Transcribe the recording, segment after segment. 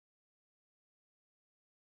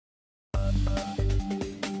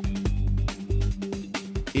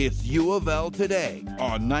It's U of L Today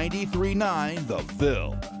on 93.9 The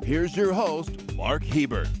Ville. Here's your host, Mark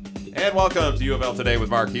Hebert. And welcome to U of L Today with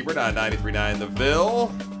Mark Hebert on 93.9 The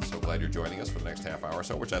Ville. So glad you're joining us for the next half hour or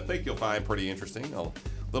so, which I think you'll find pretty interesting. A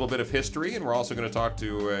little bit of history, and we're also going to talk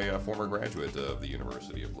to a former graduate of the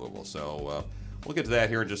University of Louisville. So we'll get to that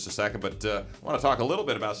here in just a second, but I want to talk a little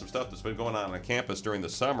bit about some stuff that's been going on campus during the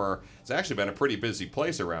summer. It's actually been a pretty busy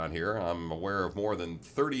place around here. I'm aware of more than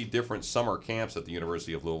 30 different summer camps that the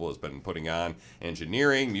University of Louisville has been putting on.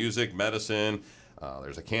 Engineering, music, medicine.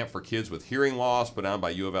 There's a camp for kids with hearing loss put on by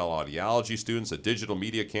U of L audiology students, a digital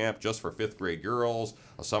media camp just for 5th grade girls,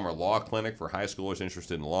 a summer law clinic for high schoolers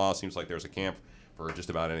interested in law. Seems like there's a camp for just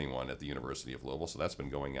about anyone at the University of Louisville. So that's been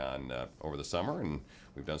going on over the summer, and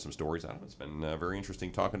we've done some stories on it. It's been very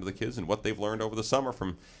interesting talking to the kids and what they've learned over the summer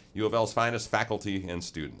from U of L's finest faculty and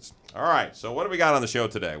students. All right, so what do we got on the show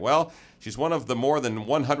today? Well, she's one of the more than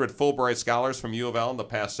 100 Fulbright scholars from U of L in the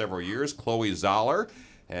past several years. Chloe Zoller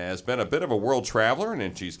has been a bit of a world traveler,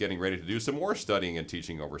 and she's getting ready to do some more studying and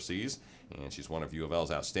teaching overseas. And she's one of U of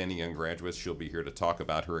L's outstanding young graduates. She'll be here to talk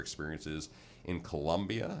about her experiences in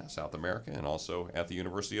Colombia, South America, and also at the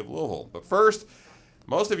University of Louisville. But first,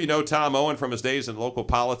 most of you know Tom Owen from his days in local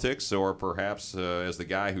politics, or perhaps as the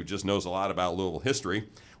guy who just knows a lot about Louisville history.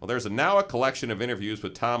 Well, there's now a collection of interviews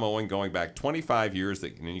with Tom Owen going back 25 years,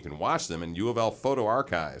 and you can watch them in U of L photo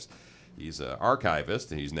archives. He's an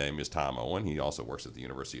archivist, and his name is Tom Owen. He also works at the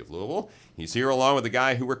University of Louisville. He's here along with the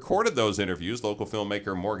guy who recorded those interviews, local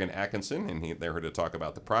filmmaker Morgan Atkinson, and they're here to talk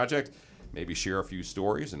about the project, maybe share a few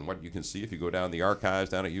stories and what you can see if you go down the archives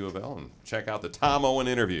down at U of L and check out the Tom Owen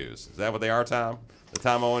interviews. Is that what they are, Tom? The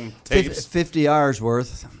Tom Owen tapes? 50 hours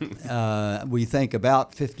worth. We think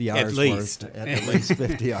about 50 hours worth. At least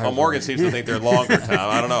 50 hours. Well, Morgan seems to think they're longer, Tom.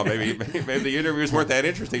 I don't know. Maybe the interviews weren't that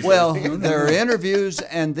interesting. Well, there are interviews,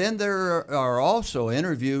 and then there are also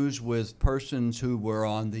interviews with persons who were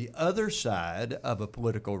on the other side of a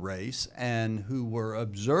political race and who were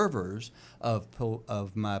observers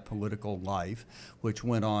of my political life, which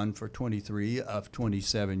went on for 23 of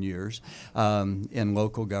 27 years in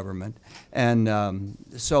local government. And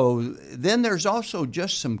so then there's also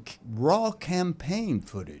just some raw campaign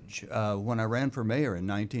footage when I ran for mayor in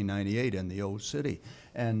 1998 in the old city.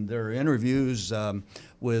 And there are interviews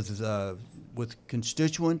with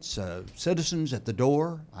constituents, citizens at the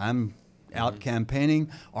door. I'm out campaigning,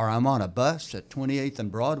 or I'm on a bus at 28th and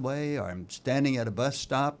Broadway, or I'm standing at a bus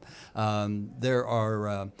stop. There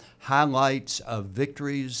are highlights of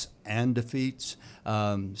victories and defeats.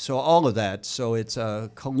 So all of that. So it's a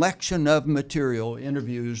collection of material,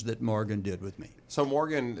 interviews that Morgan did with me. So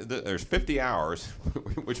Morgan, there's 50 hours,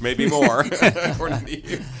 which may be more, according to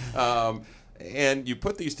you. And you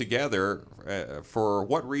put these together for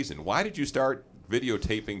what reason? Why did you start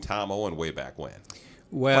videotaping Tom Owen way back when?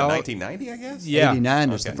 Well, 1990, I guess? Yeah. 89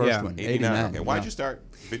 is the first one. 89. Okay. Why did you start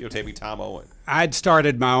videotaping Tom Owen? I'd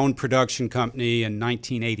started my own production company in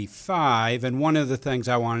 1985, and one of the things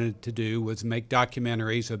I wanted to do was make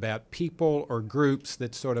documentaries about people or groups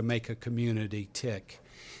that sort of make a community tick.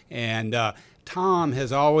 And Tom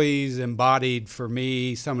has always embodied for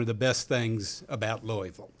me some of the best things about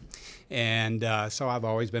Louisville. And so I've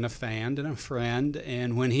always been a fan and a friend.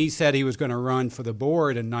 And when he said he was going to run for the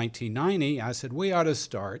board in 1990, I said, we ought to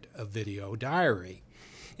start a video diary.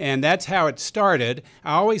 And that's how it started.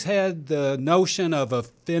 I always had the notion of a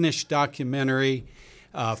finished documentary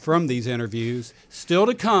from these interviews. Still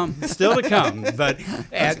to come. But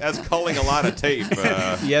that's culling a lot of tape.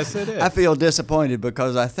 Yes, it is. I feel disappointed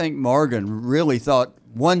because I think Morgan really thought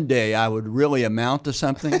one day I would really amount to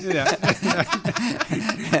something. Yeah.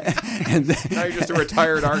 And now you're just a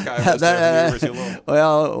retired archivist at the University of Louisville.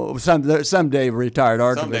 Well, someday retired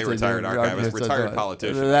archivist. Someday retired archivist, retired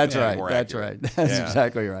politician. That's yeah, right. That's right. That's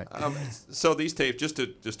exactly right. So these tapes, just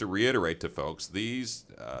to reiterate to folks, these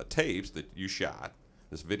tapes that you shot,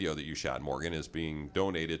 this video that you shot, Morgan, is being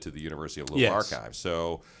donated to the University of Louisville Archives.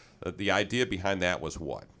 So the idea behind that was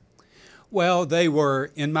what? Well, they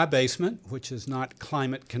were in my basement, which is not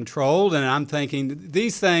climate controlled, and I'm thinking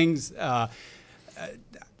these things,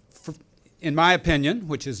 in my opinion,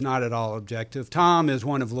 which is not at all objective, Tom is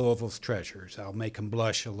one of Louisville's treasures. I'll make him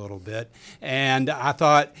blush a little bit. And I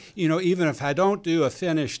thought, even if I don't do a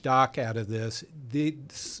finished doc out of this,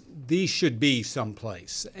 these should be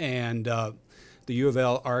someplace. And the U of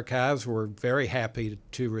L archives were very happy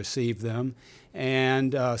to receive them.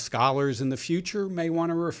 And scholars in the future may want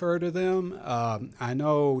to refer to them. I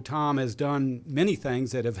know Tom has done many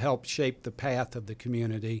things that have helped shape the path of the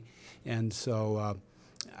community. And so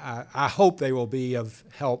I hope they will be of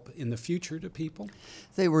help in the future to people.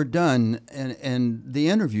 They were done, and the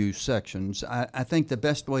interview sections, I think the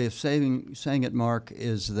best way of saying it, Mark,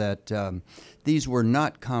 is that these were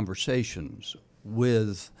not conversations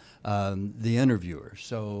with the interviewer.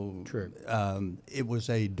 So True. It was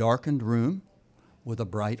a darkened room with a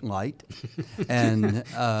bright light, and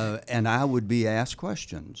I would be asked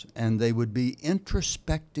questions, and they would be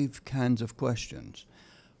introspective kinds of questions.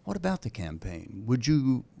 What about the campaign? Would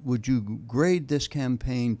you grade this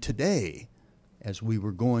campaign today, as we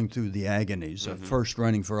were going through the agonies of first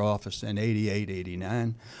running for office in '88,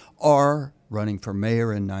 '89, or running for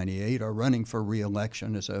mayor in '98, or running for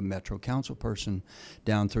re-election as a Metro Council person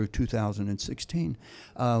down through 2016?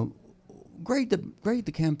 Grade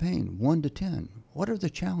the campaign 1 to 10. What are the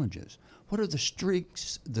challenges? What are the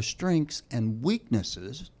strengths and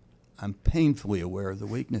weaknesses? I'm painfully aware of the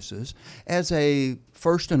weaknesses. As a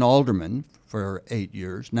first an alderman for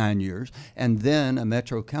 9 years, and then a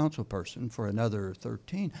Metro Council person for another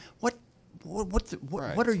 13, what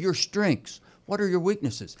are your strengths? What are your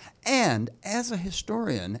weaknesses? And as a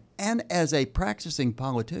historian and as a practicing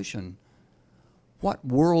politician, what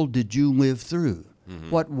world did you live through?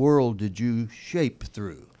 What world did you shape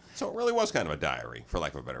through? So it really was kind of a diary, for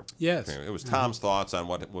lack of a better. Yes. It was Tom's thoughts on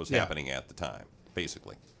what was happening at the time,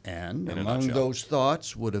 basically. And in a among nutshell. those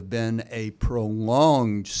thoughts would have been a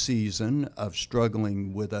prolonged season of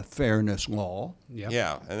struggling with a fairness law. Yep.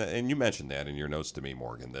 Yeah, and you mentioned that in your notes to me,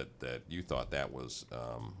 Morgan, that you thought that was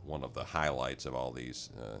one of the highlights of all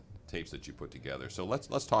these tapes that you put together. So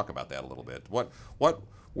let's talk about that a little bit. What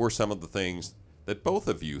were some of the things that both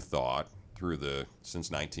of you thought since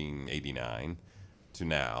 1989 to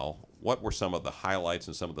now? What were some of the highlights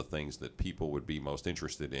and some of the things that people would be most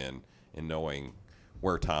interested in knowing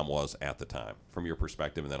where Tom was at the time, from your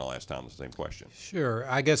perspective, and then I'll ask Tom the same question. Sure.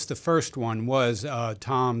 I guess the first one was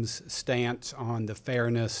Tom's stance on the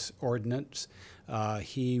fairness ordinance.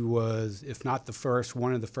 He was, if not the first,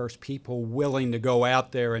 one of the first people willing to go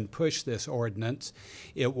out there and push this ordinance.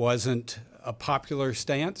 It wasn't a popular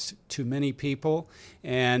stance to many people,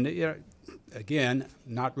 and again,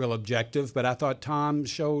 not real objective, but I thought Tom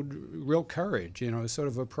showed real courage, sort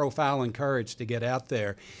of a profile in courage to get out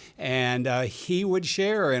there. And he would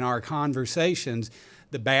share in our conversations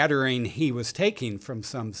the battering he was taking from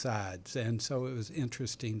some sides. And so it was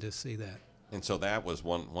interesting to see that. And so that was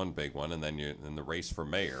one big one, and then in the race for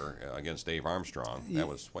mayor against Dave Armstrong. That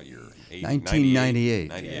was what year? 1998.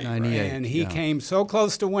 98, 98. right? And he came so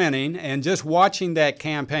close to winning, and just watching that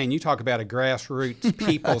campaign, you talk about a grassroots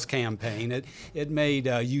people's campaign. It made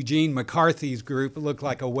Eugene McCarthy's group look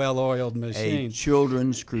like a well-oiled machine. A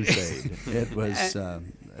children's crusade. It was.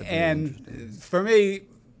 And for me,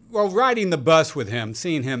 well, riding the bus with him,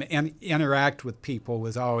 seeing him interact with people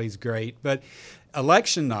was always great. But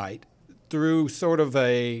election night, through sort of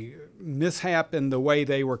a mishap in the way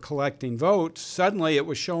they were collecting votes, suddenly it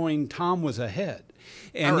was showing Tom was ahead.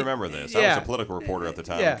 And I remember this. I was a political reporter at the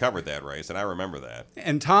time and covered that race, and I remember that.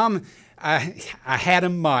 And Tom, I had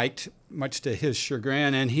him mic'd, much to his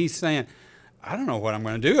chagrin, and he's saying, I don't know what I'm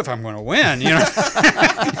going to do if I'm going to win,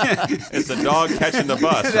 It's the dog catching the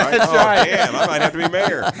bus, right? That's right. Damn, I might have to be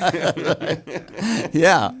mayor.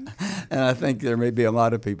 Yeah, and I think there may be a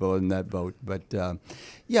lot of people in that boat. But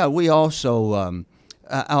we also,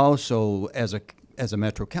 I also as a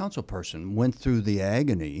Metro Council person, went through the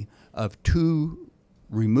agony of 2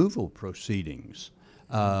 removal proceedings.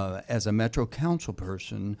 As a Metro Council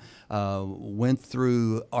person, went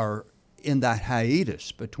through in that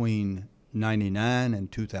hiatus between 99 and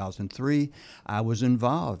 2003, I was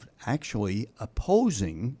involved actually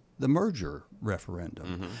opposing the merger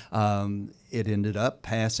referendum. It ended up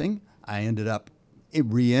passing. I ended up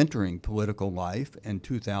re-entering political life in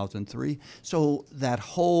 2003. So that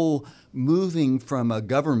whole moving from a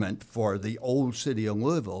government for the old city of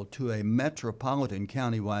Louisville to a metropolitan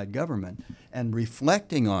countywide government and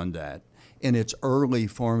reflecting on that in its early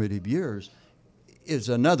formative years is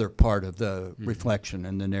another part of the reflection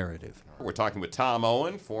and the narrative. We're talking with Tom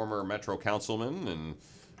Owen, former Metro Councilman, and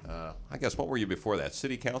I guess what were you before that?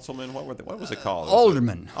 City Councilman? What was it called?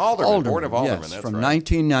 Alderman. Board of Aldermen. Yes, that's from right.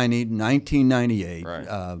 1990 to 1998. Right.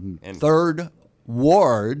 And 3rd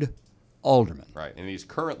Ward Alderman. Right, and he's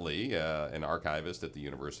currently an archivist at the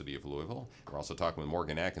University of Louisville. We're also talking with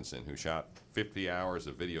Morgan Atkinson, who shot 50 hours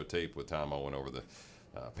of videotape with Tom Owen over the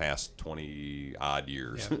past 20-odd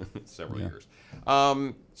years, several years.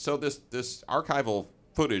 So this archival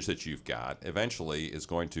footage that you've got eventually is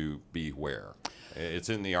going to be where? It's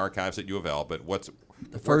in the archives at UofL, but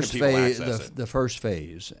The first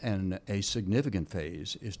phase, and a significant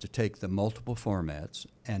phase, is to take the multiple formats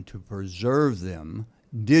and to preserve them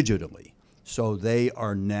digitally. So they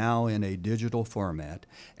are now in a digital format,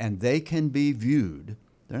 and they can be viewed.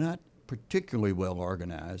 They're not particularly well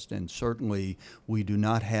organized, and certainly we do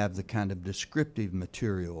not have the kind of descriptive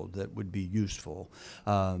material that would be useful.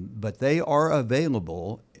 But they are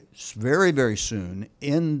available very, very soon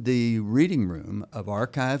in the reading room of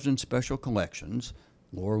Archives and Special Collections,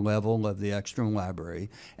 lower level of the External Library,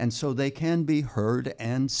 and so they can be heard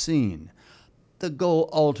and seen. The goal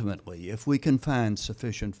ultimately, if we can find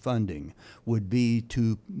sufficient funding, would be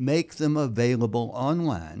to make them available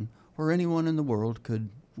online where anyone in the world could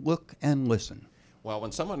look and listen. Well,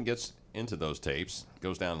 when someone gets into those tapes,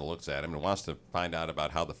 goes down and looks at them and wants to find out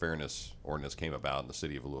about how the Fairness Ordinance came about in the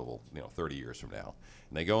city of Louisville, 30 years from now,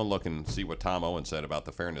 and they go and look and see what Tom Owen said about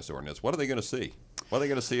the Fairness Ordinance, what are they going to see? What are they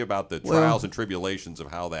going to see about the trials and tribulations of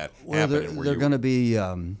how that happened? They're going to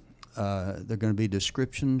be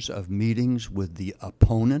descriptions of meetings with the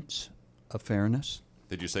opponents of fairness.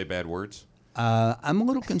 Did you say bad words? I'm a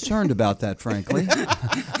little concerned about that, frankly.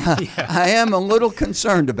 I am a little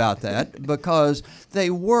concerned about that because they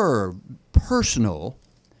were personal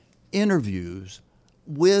interviews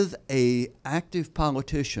with an active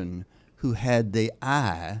politician who had the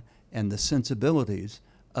eye and the sensibilities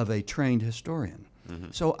of a trained historian.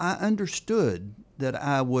 Mm-hmm. So I understood that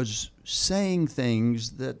I was saying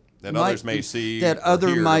things that others may see, that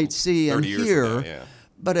others might see and hear, yeah.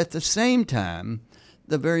 But at the same time,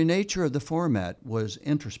 the very nature of the format was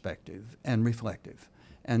introspective and reflective.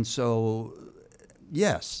 And so,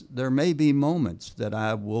 yes, there may be moments that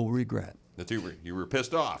I will regret. That you were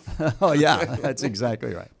pissed off. Oh, yeah, that's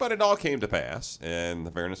exactly right. But it all came to pass, and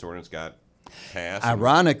the Fairness Ordinance got passed.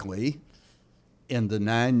 Ironically, in the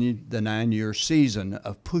nine-year season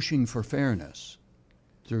of pushing for fairness,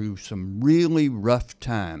 through some really rough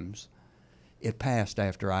times, it passed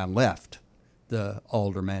after I left the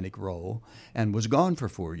aldermanic role and was gone for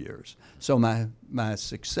 4 years. So my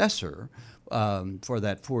successor, for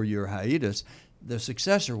that 4-year hiatus, the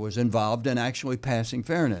successor was involved in actually passing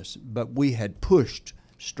fairness, but we had pushed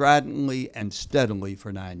stridently and steadily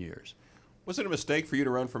for 9 years. Was it a mistake for you to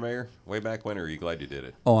run for mayor way back when, or are you glad you did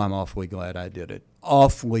it? Oh, I'm awfully glad I did it.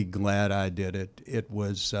 Awfully glad I did it. It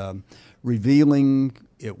was revealing.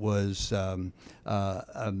 It was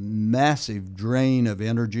a massive drain of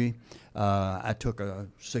energy. I took a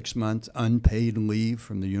 6-month unpaid leave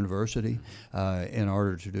from the university in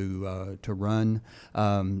order to run.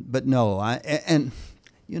 But no, I'm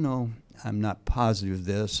not positive of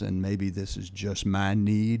this, and maybe this is just my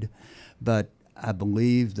need, but I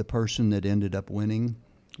believe the person that ended up winning,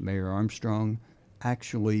 Mayor Armstrong,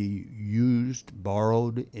 actually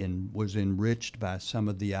borrowed, and was enriched by some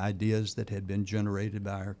of the ideas that had been generated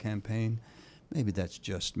by our campaign. Maybe that's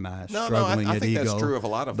just my struggling I at think ego. That's true of a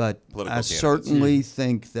lot of but political I candidates. certainly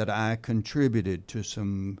think that I contributed to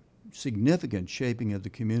some significant shaping of the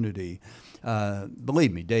community.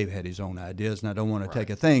 Believe me, Dave had his own ideas, and I don't want to take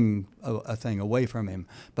a thing away from him,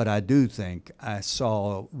 but I do think I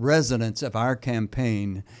saw resonance of our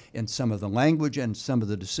campaign in some of the language and some of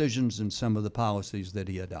the decisions and some of the policies that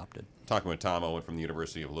he adopted. Talking with Tom Owen from the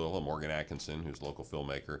University of Louisville, Morgan Atkinson, who's a local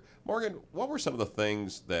filmmaker. Morgan, what were some of the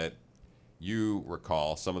things that you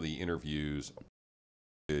recall, some of the interviews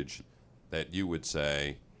that you would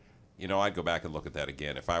say, I'd go back and look at that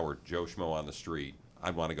again. If I were Joe Schmo on the street,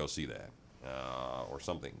 I'd want to go see that. Or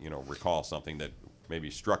something, recall something that maybe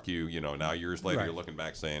struck you, now years later You're looking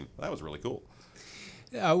back saying, that was really cool.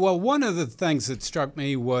 Well, one of the things that struck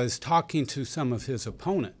me was talking to some of his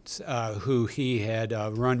opponents who he had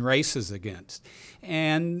run races against.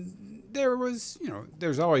 And there was,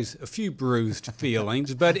 there's always a few bruised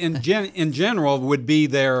feelings, but in general would be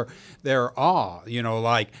their awe,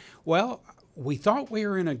 well, we thought we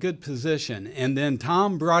were in a good position, and then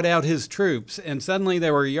Tom brought out his troops, and suddenly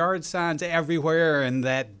there were yard signs everywhere, and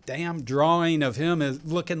that damn drawing of him is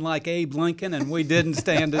looking like Abe Lincoln, and we didn't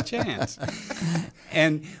stand a chance.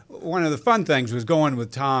 And one of the fun things was going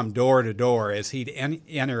with Tom door to door as he'd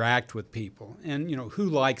interact with people. And, who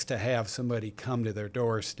likes to have somebody come to their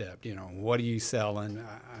doorstep? What are you selling?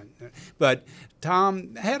 But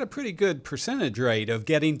Tom had a pretty good percentage rate of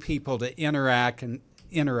getting people to interact and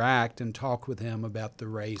talk with him about the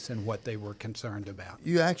race and what they were concerned about.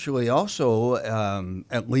 You actually also,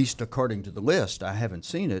 at least according to the list, I haven't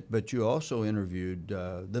seen it, but you also interviewed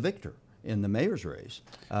the victor in the mayor's race.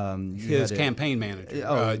 His campaign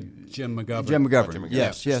manager, Jim McGovern. Jim McGovern, Jim McGovern.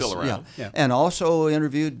 yes. Still around. Yeah. And also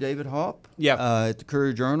interviewed David Hopp at the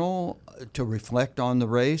Courier-Journal to reflect on the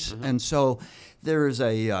race. Mm-hmm. And so there's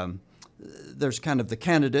kind of the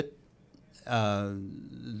candidate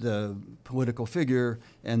the political figure,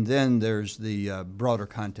 and then there's the broader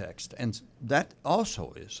context. And that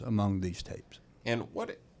also is among these tapes. And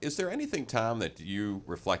what is there anything, Tom, that you,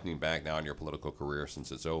 reflecting back now on your political career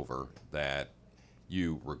since it's over, that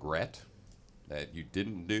you regret, that you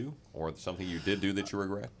didn't do, or something you did do that you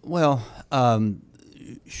regret? Well,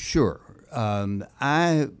 sure.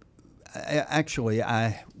 I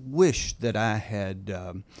wish that I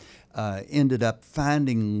had ended up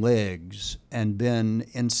finding legs and been,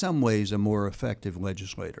 in some ways, a more effective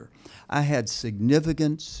legislator. I had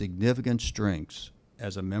significant strengths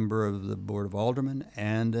as a member of the Board of Aldermen,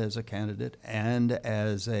 and as a candidate, and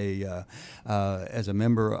as a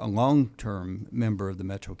member, a long-term member of the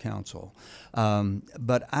Metro Council.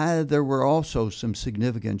 But there were also some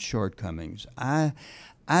significant shortcomings. I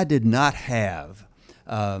did not have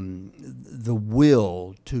the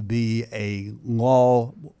will to be a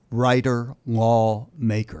law writer, law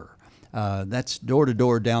maker. That's door to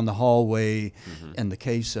door down the hallway. Mm-hmm. In the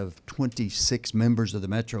case of 26 members of the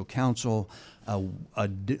Metro Council, a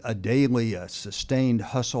daily, sustained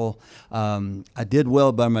hustle. I did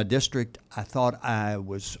well by my district. I thought I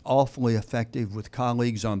was awfully effective with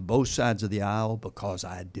colleagues on both sides of the aisle because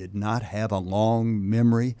I did not have a long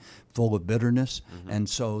memory full of bitterness, and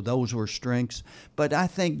so those were strengths. But I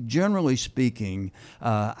think, generally speaking,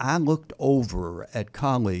 I looked over at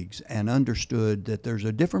colleagues and understood that there's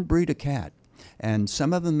a different breed of cat. And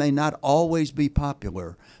some of them may not always be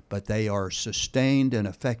popular, but they are sustained and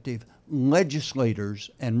effective legislators,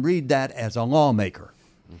 and read that as a lawmaker.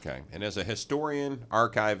 Okay. And as a historian,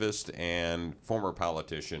 archivist, and former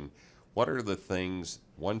politician, what are the things,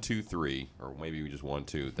 1, 2, 3, or maybe just 1,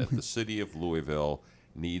 2, that the city of Louisville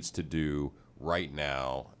needs to do right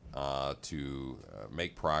now to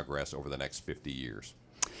make progress over the next 50 years?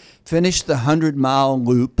 Finish the 100-mile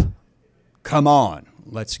loop. Come on,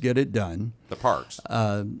 let's get it done. The parks.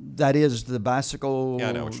 That is the bicycle,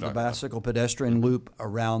 pedestrian loop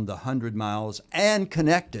around the 100 miles, and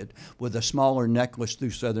connected with a smaller necklace through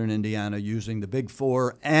southern Indiana using the Big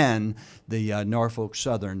Four and the Norfolk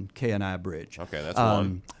Southern K&I Bridge. Okay, that's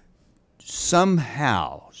one.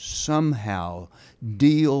 Somehow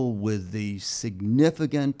deal with the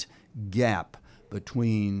significant gap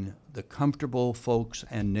between the comfortable folks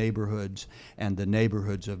and neighborhoods and the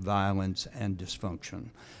neighborhoods of violence and dysfunction.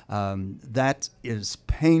 That is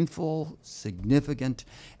painful, significant,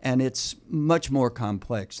 and it's much more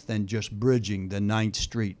complex than just bridging the 9th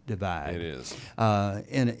Street divide. It is.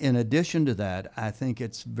 In addition to that, I think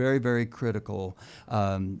it's very, very critical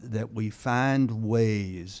that we find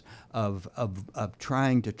ways of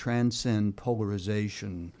trying to transcend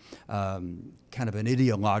polarization, kind of an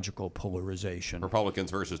ideological polarization. Republicans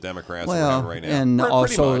versus Democrats right now. And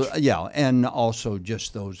also, much. and also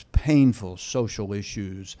just those painful social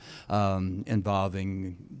issues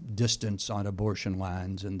involving distance on abortion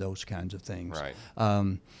lines and those kinds of things.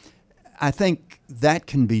 Right. I think that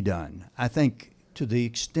can be done. I think to the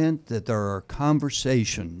extent that there are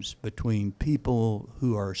conversations between people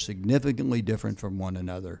who are significantly different from one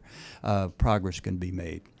another, progress can be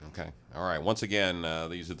made. Okay. All right. Once again,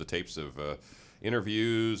 these are the tapes of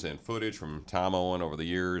interviews and footage from Tom Owen over the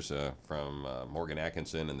years, from Morgan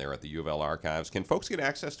Atkinson, and they're at the UofL archives. Can folks get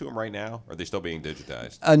access to them right now, or are they still being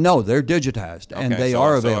digitized? No, they're digitized, and they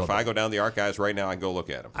are available. So if I go down the archives right now, I can go look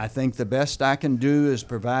at them. I think the best I can do is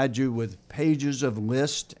provide you with pages of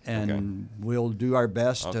list, and we'll do our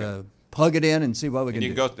best to plug it in and see what we can do.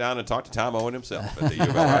 And you can go down and talk to Tom Owen himself at the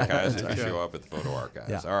UofL archives if you show up at the photo archives.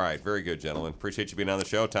 Yeah. All right, very good, gentlemen. Appreciate you being on the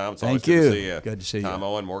show, Tom. It's Thank always good you. to see you. Good to see you. Tom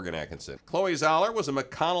Owen, Morgan Atkinson. Chloe Zoller was a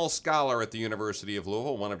McConnell Scholar at the University of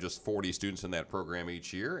Louisville, one of just 40 students in that program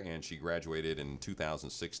each year, and she graduated in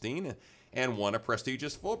 2016 and won a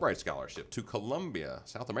prestigious Fulbright Scholarship to Columbia,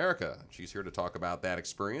 South America. She's here to talk about that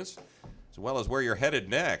experience, as well as where you're headed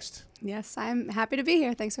next. Yes, I'm happy to be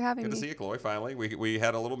here. Thanks for having me. Good to see you, Chloe, finally. We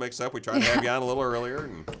had a little mix-up. We tried to have you on a little earlier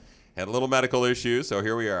and had a little medical issue, so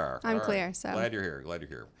here we are. I'm clear. So glad you're here.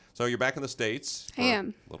 So you're back in the States for I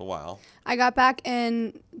am. a little while. I got back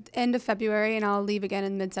in end of February, and I'll leave again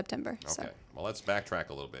in mid-September. Okay. So. Well, let's backtrack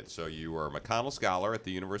a little bit. So you were a McConnell Scholar at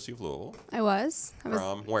the University of Louisville. I was.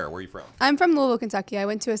 From where? Where are you from? I'm from Louisville, Kentucky. I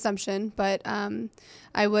went to Assumption, but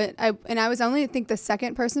I was only, I think, the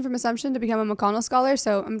second person from Assumption to become a McConnell Scholar,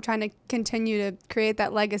 so I'm trying to continue to create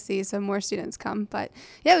that legacy so more students come. But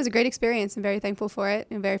yeah, it was a great experience. I'm very thankful for it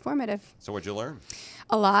and very formative. So what'd you learn?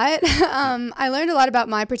 A lot. I learned a lot about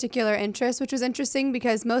my particular interests, which was interesting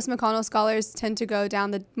because most McConnell Scholars tend to go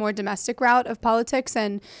down the more domestic route of politics,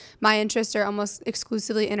 and my interests are almost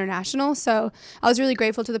exclusively international. So I was really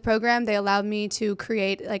grateful to the program. They allowed me to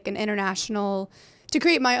create like an international to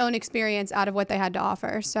create my own experience out of what they had to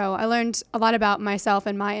offer. So I learned a lot about myself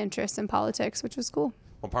and my interests in politics, which was cool.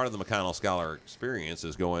 Well, part of the McConnell Scholar experience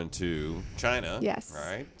is going to China. Yes.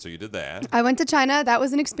 Right? So you did that. I went to China. That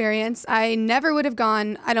was an experience. I never would have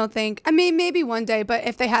gone, I don't think. I mean, maybe one day, but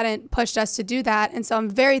if they hadn't pushed us to do that. And so I'm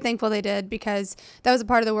very thankful they did, because that was a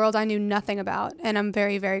part of the world I knew nothing about. And I'm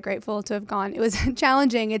very, very grateful to have gone. It was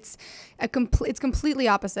challenging. It's completely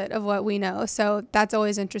opposite of what we know. So that's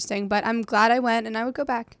always interesting. But I'm glad I went, and I would go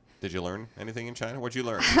back. Did you learn anything in China? What'd you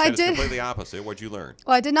learn? I did. It's completely opposite. What'd you learn?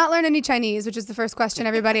 Well, I did not learn any Chinese, which is the first question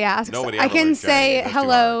everybody asks. Nobody I ever can learns say Chinese. That's too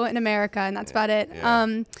hello hard. in America, and that's about it.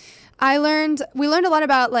 Yeah. We learned a lot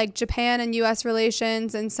about like Japan and U.S.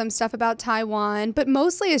 relations and some stuff about Taiwan, but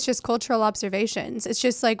mostly it's just cultural observations. It's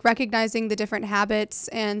just like recognizing the different habits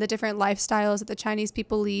and the different lifestyles that the Chinese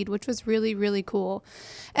people lead, which was really, really cool.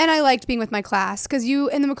 And I liked being with my class, because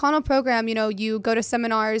in the McConnell program, you go to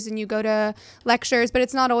seminars and you go to lectures, but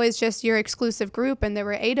it's not always just your exclusive group. And there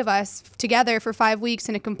were 8 of us together for 5 weeks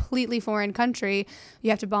in a completely foreign country. You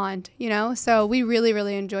have to bond, So we really,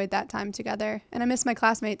 really enjoyed that time together. And I miss my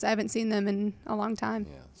classmates. I haven't seen them in a long time.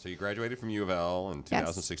 Yeah. So you graduated from UofL in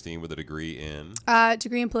 2016 with a degree in?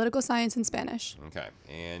 Degree in political science and Spanish. Okay.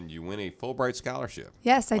 And you win a Fulbright scholarship.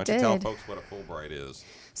 Yes, I Why did. don't you tell folks what a Fulbright is?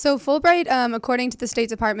 So Fulbright, according to the State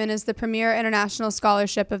Department, is the premier international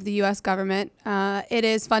scholarship of the U.S. government. It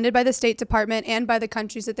is funded by the State Department and by the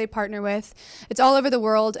countries that they partner with. It's all over the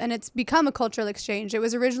world, and it's become a cultural exchange. It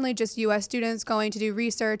was originally just U.S. students going to do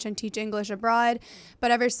research and teach English abroad, but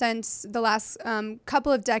ever since the last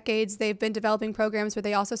couple of decades, they've been developing programs where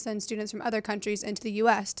they also send students from other countries into the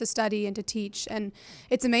U.S. to study and to teach, and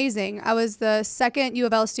it's amazing. I was the second U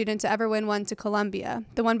of L student to ever win one to Columbia.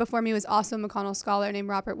 The one before me was also a McConnell scholar named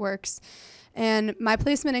Robert Works, and my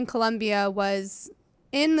placement in Columbia was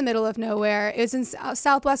in the middle of nowhere. It was in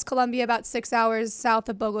southwest Colombia, about 6 hours south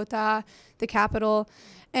of Bogota, the capital,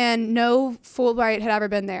 and no Fulbright had ever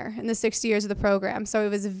been there in the 60 years of the program. So it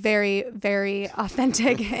was a very, very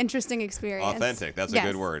authentic, interesting experience. Authentic, that's a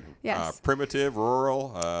good word. Yes. Primitive,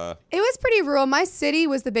 rural. It was pretty rural. My city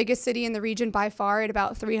was the biggest city in the region by far at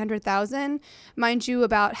about 300,000. Mind you,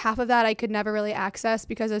 about half of that I could never really access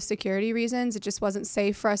because of security reasons. It just wasn't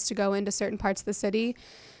safe for us to go into certain parts of the city.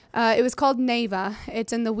 It was called Neiva.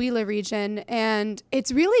 It's in the Huila region, and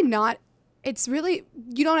it's really,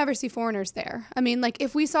 you don't ever see foreigners there. I mean, like,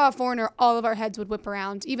 if we saw a foreigner, all of our heads would whip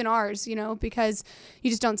around, even ours, because you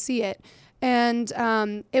just don't see it. And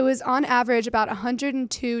it was on average about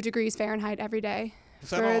 102 degrees Fahrenheit every day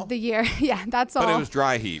for the year. Yeah, that's all. But it was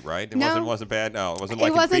dry heat, right? It wasn't bad. No, it wasn't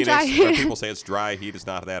like It wasn't in dry Phoenix heat. where people say it's dry heat. It's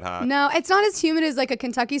not that hot. No, it's not as humid as like a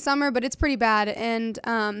Kentucky summer, but it's pretty bad. And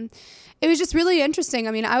it was just really interesting.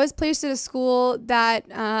 I mean, I was placed at a school that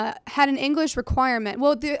had an English requirement.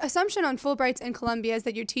 Well, the assumption on Fulbrights in Columbia is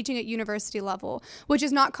that you're teaching at university level, which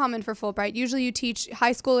is not common for Fulbright. Usually you teach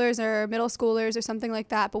high schoolers or middle schoolers or something like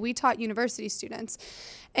that, but we taught university students.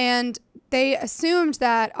 And they assumed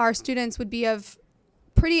that our students would be of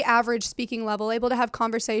pretty average speaking level, able to have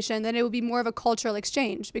conversation, then it would be more of a cultural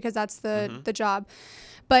exchange, because that's the job.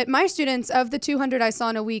 But my students, of the 200 I saw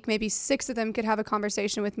in a week, maybe 6 of them could have a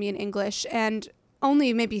conversation with me in English, and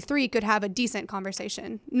only maybe 3 could have a decent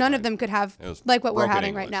conversation. None of them could have like what we're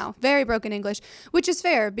having right now. Very broken English, which is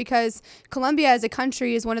fair, because Colombia as a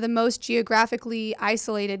country is one of the most geographically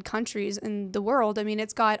isolated countries in the world. I mean,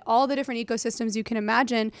 it's got all the different ecosystems you can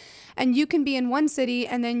imagine, and you can be in one city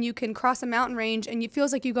and then you can cross a mountain range and it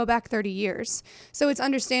feels like you go back 30 years. So it's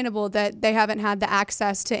understandable that they haven't had the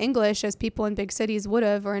access to English as people in big cities would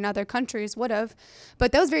have, or in other countries would have.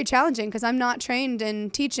 But that was very challenging, because I'm not trained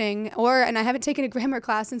in teaching, and I haven't taken a grammar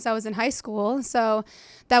class since I was in high school. So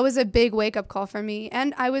that was a big wake-up call for me.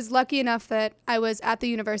 And I was lucky enough that I was at the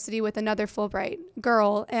university with another Fulbright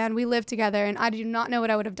girl, and we lived together, and I do not know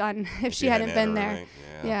what I will have done if she hadn't been there. Right?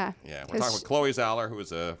 Yeah. We're talking with Chloe Zahler, who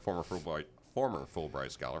is a former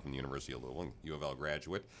Fulbright scholar from the University of Louisville, UofL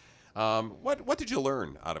graduate. What did you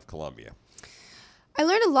learn out of Columbia? I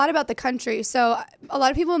learned a lot about the country. So a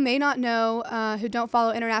lot of people may not know, who don't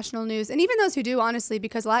follow international news, and even those who do, honestly,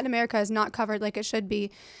 because Latin America is not covered like it should be,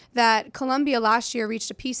 that Colombia last year reached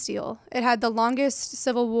a peace deal. It had the longest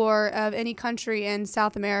civil war of any country in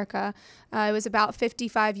South America. It was about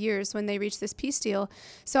 55 years when they reached this peace deal.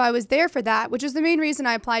 So I was there for that, which is the main reason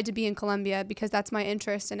I applied to be in Columbia, because that's my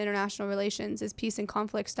interest in international relations, is peace and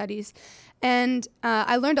conflict studies. And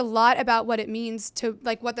I learned a lot about what it means to,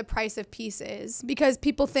 like, what the price of peace is, because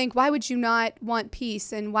people think, why would you not want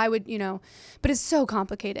peace? And why would, but it's so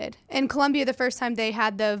complicated. In Colombia, the first time they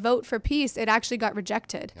had the vote for peace, it actually got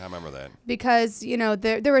rejected. I remember that. Because,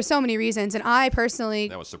 there were so many reasons. And I personally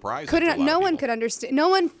that was surprising. No one could understand. No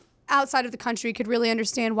one outside of the country could really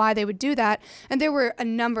understand why they would do that. And there were a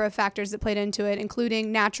number of factors that played into it,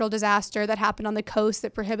 including natural disaster that happened on the coast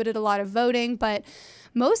that prohibited a lot of voting. But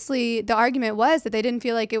mostly the argument was that they didn't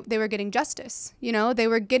feel like they were getting justice. They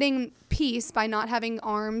were getting peace by not having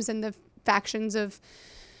arms and the factions of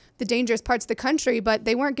the dangerous parts of the country, but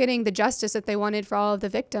they weren't getting the justice that they wanted for all of the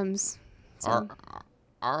victims. So.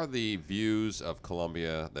 Are the views of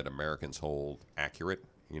Colombia that Americans hold accurate?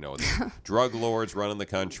 The drug lords running the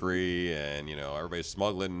country, and everybody's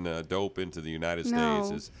smuggling dope into the United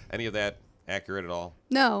States. Is any of that accurate at all?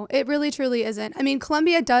 No, it really truly isn't. I mean,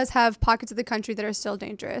 Colombia does have pockets of the country that are still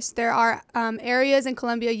dangerous. There are areas in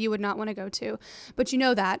Colombia you would not want to go to, but you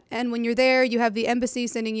know that. And when you're there, you have the embassy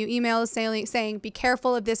sending you emails saying, be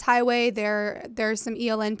careful of this highway. There's some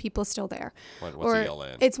ELN people still there. What's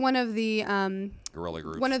ELN? It's one of the guerrilla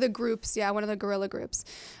groups. One of the groups, yeah, one of the guerrilla groups.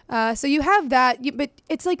 So you have that, but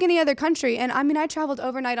it's like any other country. And I mean, I traveled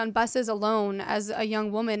overnight on buses alone as a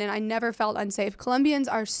young woman, and I never felt unsafe. Colombians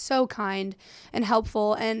are so kind and helpful.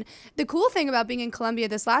 And the cool thing about being in Colombia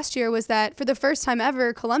this last year was that for the first time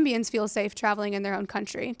ever, Colombians feel safe traveling in their own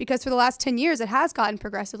country, because for the last 10 years, it has gotten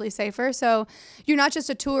progressively safer. So you're not just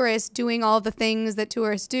a tourist doing all the things that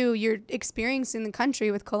tourists do, you're experiencing the country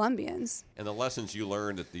with Colombians. And the lessons you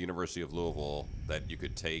learned at the University of Louisville that you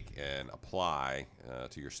could take and apply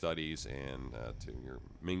to your studies and to your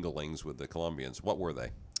minglings with the Colombians, what were they?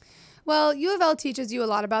 Well, UofL teaches you a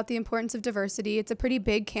lot about the importance of diversity. It's a pretty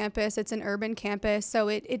big campus. It's an urban campus, so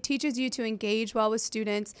it teaches you to engage well with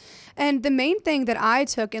students. And the main thing that I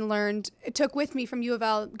took with me from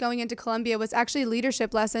UofL going into Columbia was actually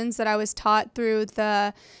leadership lessons that I was taught through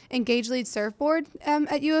the Engage Lead Serve board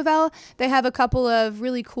at UofL. They have a couple of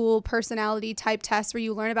really cool personality type tests where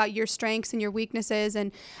you learn about your strengths and your weaknesses,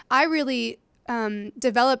 and I really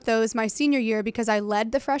developed those my senior year because I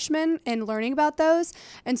led the freshmen in learning about those.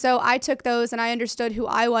 And so I took those and I understood who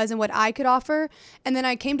I was and what I could offer. And then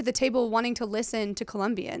I came to the table wanting to listen to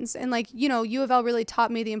Colombians. And UofL really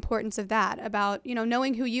taught me the importance of that, about,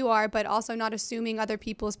 knowing who you are, but also not assuming other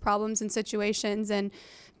people's problems and situations, and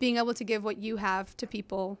being able to give what you have to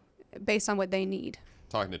people based on what they need.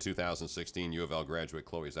 Talking to 2016 UofL graduate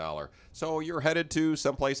Chloe Zoller. So you're headed to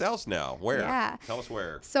someplace else now. Where? Yeah. Tell us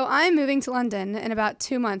where. So I'm moving to London in about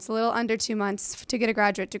 2 months, a little under 2 months, to get a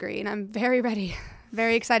graduate degree. And I'm very ready,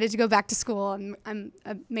 very excited to go back to school. I'm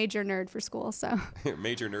a major nerd for school, so.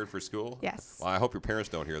 Major nerd for school? Yes. Well, I hope your parents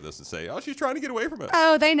don't hear this and say, oh, she's trying to get away from us.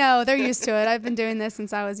 Oh, they know. They're used to it. I've been doing this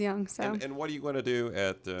since I was young. So. And what are you going to do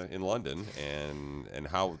in London, and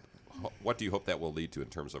what do you hope that will lead to in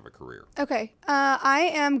terms of a career? Okay. I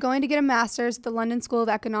am going to get a master's at the London School of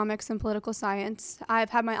Economics and Political Science. I've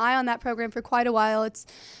had my eye on that program for quite a while. It's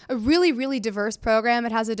a really, really diverse program.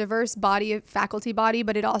 It has a diverse faculty body,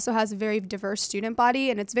 but it also has a very diverse student body,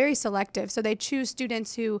 and it's very selective. So they choose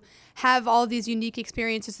students who have all these unique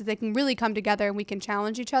experiences so they can really come together and we can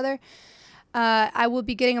challenge each other. I will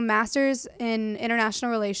be getting a master's in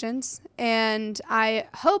international relations, and I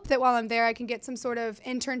hope that while I'm there I can get some sort of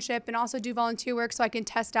internship and also do volunteer work so I can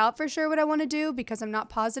test out for sure what I want to do, because I'm not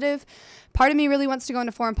positive. Part of me really wants to go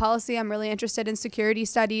into foreign policy. I'm really interested in security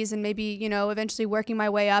studies and maybe, eventually working my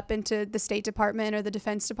way up into the State Department or the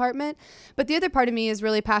Defense Department. But the other part of me is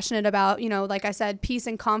really passionate about, like I said, peace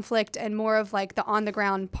and conflict, and more of like the on the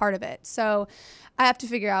ground part of it. So I have to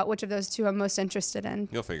figure out which of those two I'm most interested in.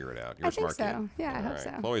 You'll figure it out. You're a smart kid. Yeah, I hope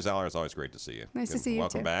so. Chloe Zoller, it's always great to see you. Nice to see you,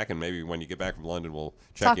 Welcome too. back, and maybe when you get back from London, we'll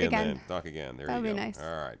check in again. and talk again. There That'll you go. be nice.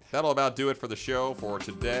 All right. That'll about do it for the show for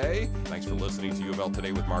today. Thanks for listening to UofL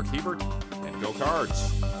Today with Mark Hebert, and go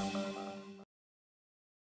Cards.